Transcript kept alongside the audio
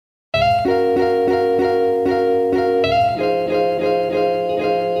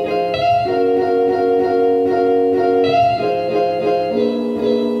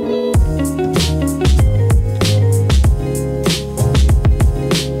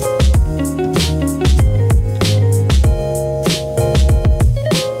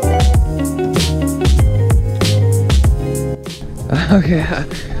Okay,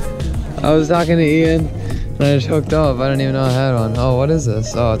 I was talking to Ian and I just hooked up. I didn't even know I had one. Oh, what is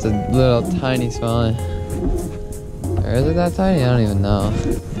this? Oh, it's a little tiny smallie. Or is it that tiny? I don't even know.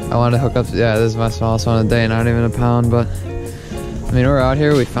 I wanted to hook up. Yeah, this is my smallest one of the day, not even a pound. But I mean, we're out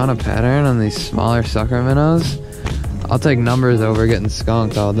here. We found a pattern on these smaller sucker minnows. I'll take numbers over getting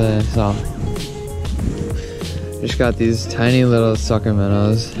skunked all day. So just got these tiny little sucker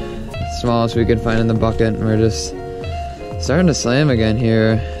minnows, the smallest we could find in the bucket, and we're just starting to slam again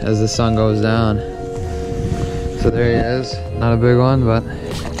here as the sun goes down. So there he is. Not a big one, but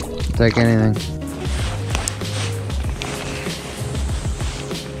I'll take anything.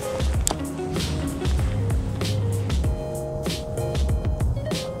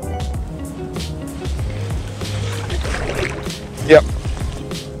 Yep.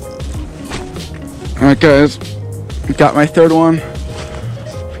 Alright guys, got my third one.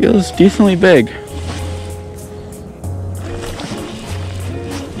 Feels decently big.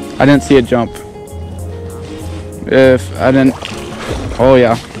 I didn't see it jump. If I didn't, oh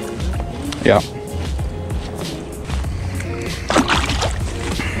yeah, yeah.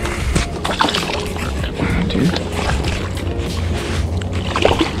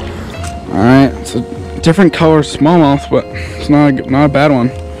 All right, it's a different color smallmouth, but it's not a bad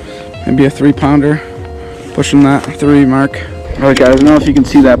one. Maybe a 3-pounder, pushing that 3 mark. All right, guys, I don't know if you can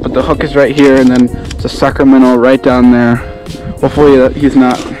see that, but the hook is right here, and then it's a sucker minnow right down there. Hopefully he's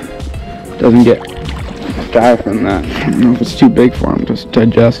not. Doesn't get die from that. I don't know if it's too big for him to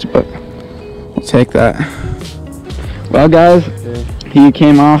digest, but we'll take that. Well guys, he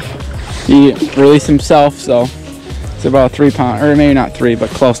came off, he released himself, so it's about a 3-pound, or maybe not 3,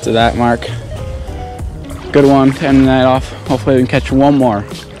 but close to that mark. Good one to end the night off. Hopefully we can catch one more.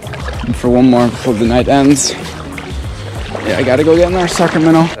 And for one more before the night ends. Yeah, I gotta go get in there, sucker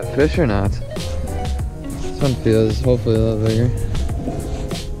minnow. A fish or not? This one feels hopefully a little bigger.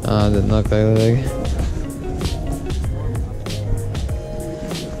 Didn't look that big.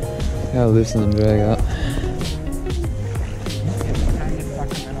 Gotta loosen and drag up.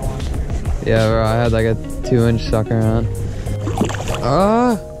 Yeah, bro, I had like a 2-inch sucker on.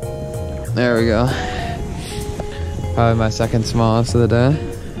 There we go. Probably my second smallest of the day.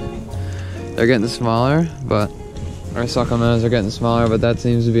 They're getting smaller, but our sucker minnows are getting smaller, but that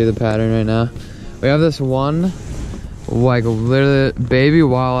seems to be the pattern right now. We have this one, like literally baby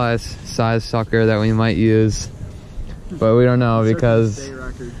walleye size sucker that we might use, but we don't know because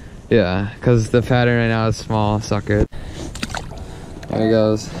the pattern right now is small sucker. There he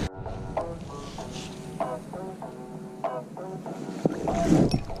goes.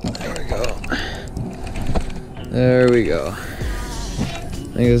 There we go. There we go.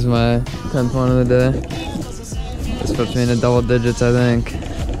 I think this is my 10th one of the day. This puts me in the double digits, I think.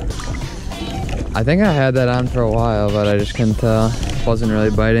 I think I had that on for a while, but I just couldn't tell. Wasn't really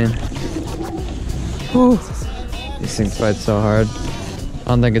biting. Whew. These things fight so hard. I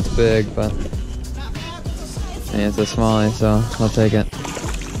don't think it's big, but hey, it's a smallie, so I'll take it.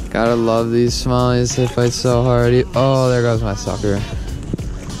 Gotta love these smallies. They fight so hard. Oh, there goes my sucker.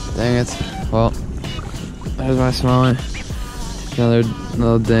 Dang it. Well, there's my smallie. Another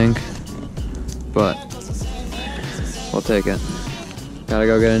little dink, but we'll take it. Gotta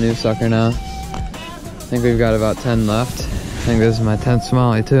go get a new sucker now. I think we've got about 10 left. I think this is my 10th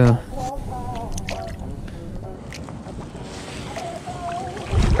smallie too.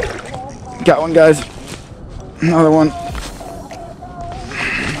 Got one, guys. Another one.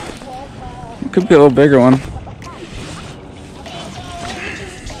 Could be a little bigger one.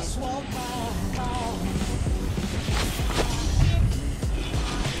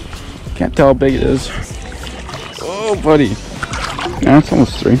 Can't tell how big it is. Oh, buddy. Yeah, it's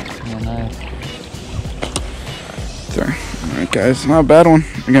almost 3. Oh, nice. Sorry. Alright, guys. Not a bad one.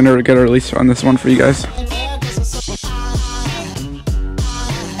 I'm gonna get a release on this one for you guys.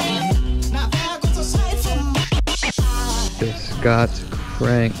 Just got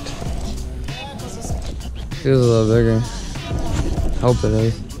cranked. Feels a little bigger. Hope it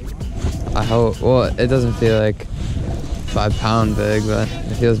is. I hope. Well, it doesn't feel like 5-pound big, but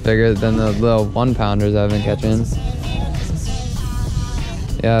it feels bigger than the little 1-pounders I've been catching.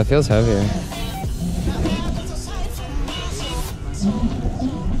 Yeah, it feels heavier.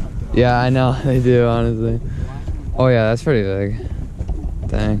 Yeah, I know they do, honestly. Oh yeah, that's pretty big.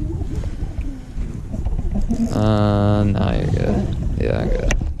 Dang. No, you're good. Yeah, I'm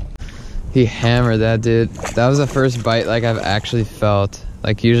good. He hammered that, dude. That was the first bite like I've actually felt.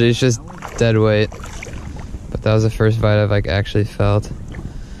 Like usually it's just dead weight, but that was the first bite I've like actually felt.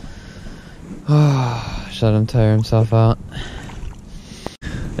 Oh, shut him tire himself out.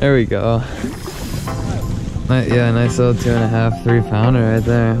 There we go. Yeah, nice little 2.5, 3 pounder right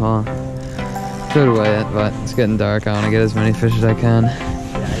there. Well, could weigh it, but it's getting dark. I want to get as many fish as I can. Yeah,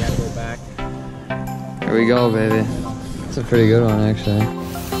 I gotta go back. Here we go, baby. It's a pretty good one, actually.